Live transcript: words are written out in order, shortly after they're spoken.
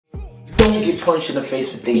don't get punched in the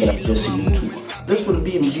face for thinking I'm just a YouTuber. That's what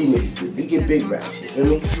the BMG niggas do. They get big racks, you feel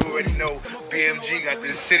me? You already know BMG got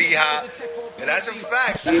this city hot, and that's a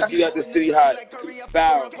fact. BMG got the city hot.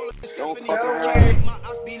 Foul. Don't fuck around.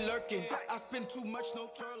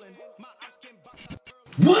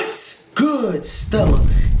 What's good, Stella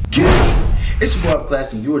Gang? It's your boy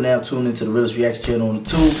Class, and you are now tuned into the Realest Reaction channel on the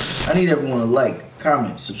tube. I need everyone to like,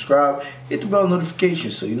 comment, subscribe, hit the bell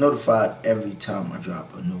notification so you're notified every time I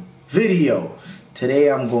drop a new video.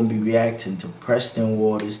 Today I'm going to be reacting to Preston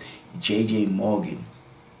Waters, JJ Morgan,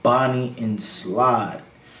 Bonnie and Slide.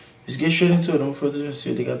 Let's get straight into it. Don't further ado and see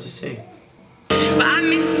what they got to say. Well, I'm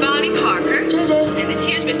Miss Bonnie Parker, JJ, and this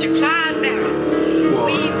here's Mr. Clyde Barrow.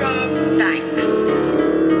 We rob banks.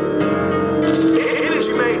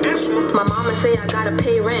 Energy made this one. my mama say I gotta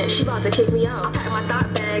pay rent. She about to kick me out. I packed my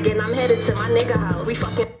thought bag and I'm headed to my nigga house. We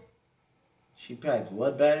fucking. She packed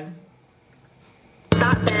what bag?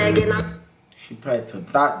 Thought bag and I'm. She packed her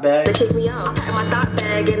thought bag. To kick me out. I packed my thought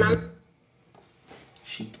bag and I'm.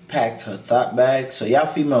 She packed her thought bag. So y'all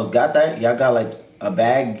females got that? Y'all got like a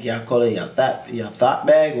bag? Y'all call it your thought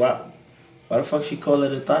bag? Why the fuck she call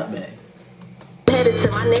it a thought bag? Headed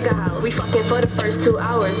to my nigga house. We fucking for the first 2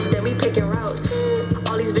 hours. Then we picking routes.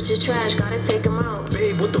 All these bitches trash. Gotta take them out.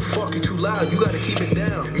 Babe, what the fuck? You too loud. You gotta keep it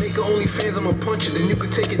down. Make her OnlyFans, I'ma punch it. Then you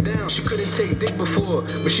could take it down. She couldn't take dick before,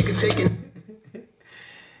 but she could take it.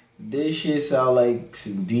 This shit sound like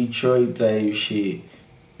some Detroit type shit.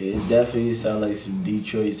 It definitely sound like some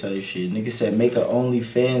Detroit type shit. Nigga said make her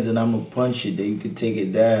OnlyFans and I'ma punch it. Then you could take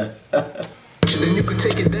it down. Then you could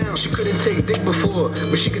take it down. She couldn't take dick before,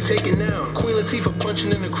 but she could take it now. Queen Latifah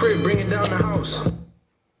punching in the crib, bringing down the house.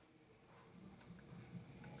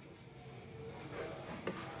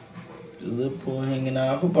 The lip pull hanging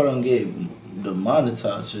out. I hope I don't get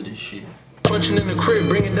demonetized for this shit. Punching in the crib,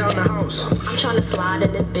 bringing down the house. I'm trying to slide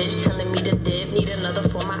in this bitch, telling me to dip. Need another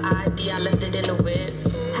for my ID, I left it in the whip.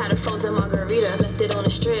 Had a frozen margarita, left it on the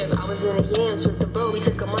strip. I was in the yams with the bro, we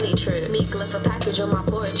took a money trip. Meek left a package on my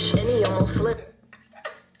porch, and he almost slipped.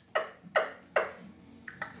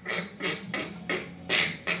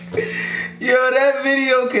 Yo, that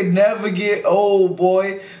video could never get old,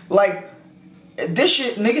 boy. Like, this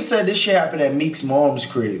shit, nigga said this shit happened at Meek's mom's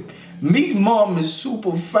crib. Meek's mom is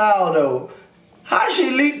super foul, though. How she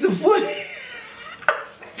leaked the footage?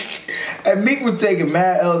 And Meek was taking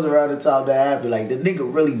mad L's around the time that happened. Like, the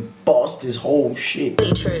nigga really bossed his whole shit.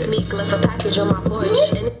 Meek left a package on my porch.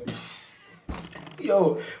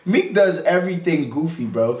 Yo, Meek does everything goofy,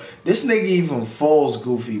 bro. This nigga even falls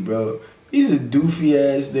goofy, bro. He's a doofy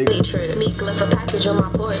ass nigga. Meek left a package on my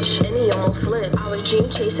porch, and he almost slipped. I was dream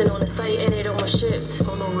chasing on the site, and it almost shipped.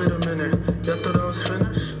 Hold on, wait a minute. Y'all thought I was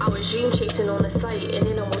finished? I was dream chasing on the site, and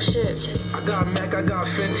it almost shipped. I got Mac, I got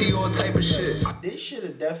Fenty, all type of shit. This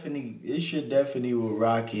shit definitely will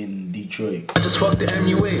rock in Detroit. I just fucked the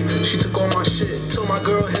MUA. She took all my shit. Told my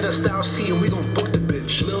girl hit a style C, and we gon' book the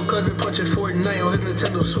bitch. Lil' cousin punching Fortnite on his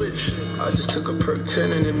Nintendo Switch. I just took a perk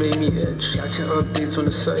 10 and it made me itch. Got your updates on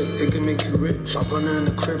the site, it can make you rich. I run her in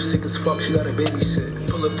the crib, sick as fuck, she gotta babysit.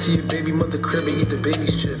 Pull up to your baby mother crib and eat the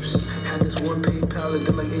baby's chips. Had this one PayPal and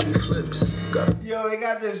did like 80 flips. Yo, they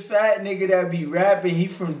got this fat nigga that be rapping. He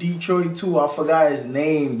from Detroit too. I forgot his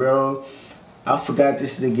name, bro. I forgot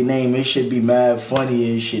this nigga name. It should be mad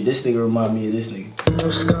funny and shit. This nigga remind me of this nigga.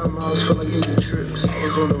 No sky miles for like 80 trips. I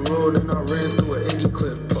was on the road and I ran through an 80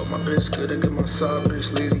 clip. Fuck my bitch good and get my side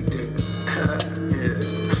bitch lazy dick. Yeah.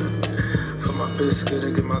 For my bitch good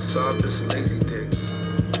and get my side bitch lazy dick.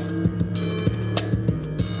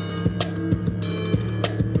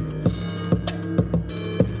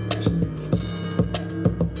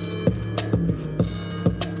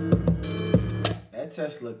 That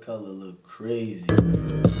Tesla color look crazy.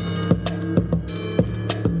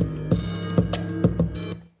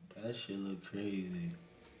 That shit look crazy.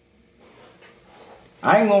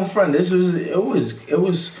 I ain't gonna front. It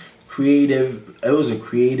was creative. It was a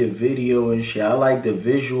creative video and shit. I like the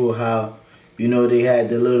visual, how, you know, they had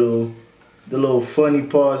the little funny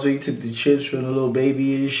parts where he took the chips from the little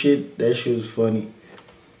baby and shit. That shit was funny.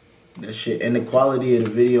 That shit, and the quality of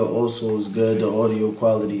the video also is good. The audio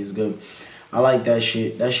quality is good. I like that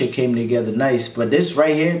shit. That shit came together nice. But this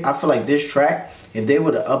right here, I feel like this track, if they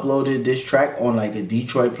would have uploaded this track on like a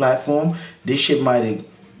Detroit platform, this shit might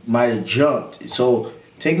have jumped. So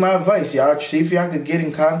take my advice, y'all. See if y'all could get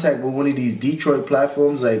in contact with one of these Detroit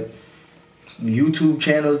platforms, like YouTube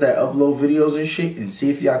channels that upload videos and shit, and see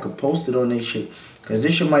if y'all could post it on this shit. Cause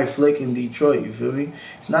this shit might flick in Detroit. You feel me?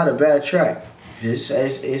 It's not a bad track.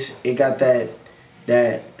 It got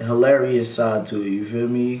that hilarious side to it. You feel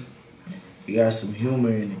me? You got some humor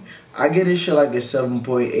in it. I get this shit like a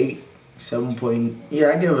 7.8 Yeah,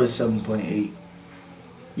 I give it a 7.8.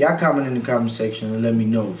 Y'all comment in the comment section and let me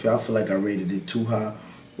know if y'all feel like I rated it too high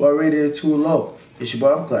or I rated it too low. It's your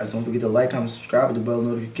boy Upclass. Don't forget to like, comment, subscribe with the bell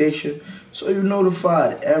notification so you're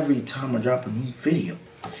notified every time I drop a new video.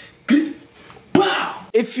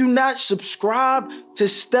 If you not subscribed to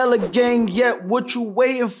Stella Gang yet, what you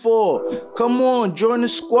waiting for? Come on, join the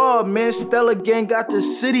squad, man. Stella Gang got the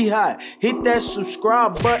city hot. Hit that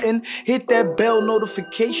subscribe button, hit that bell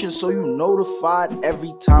notification so you notified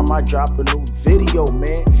every time I drop a new video,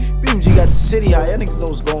 man. BMG got the city hot. Y'all niggas know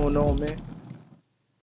what's going on, man.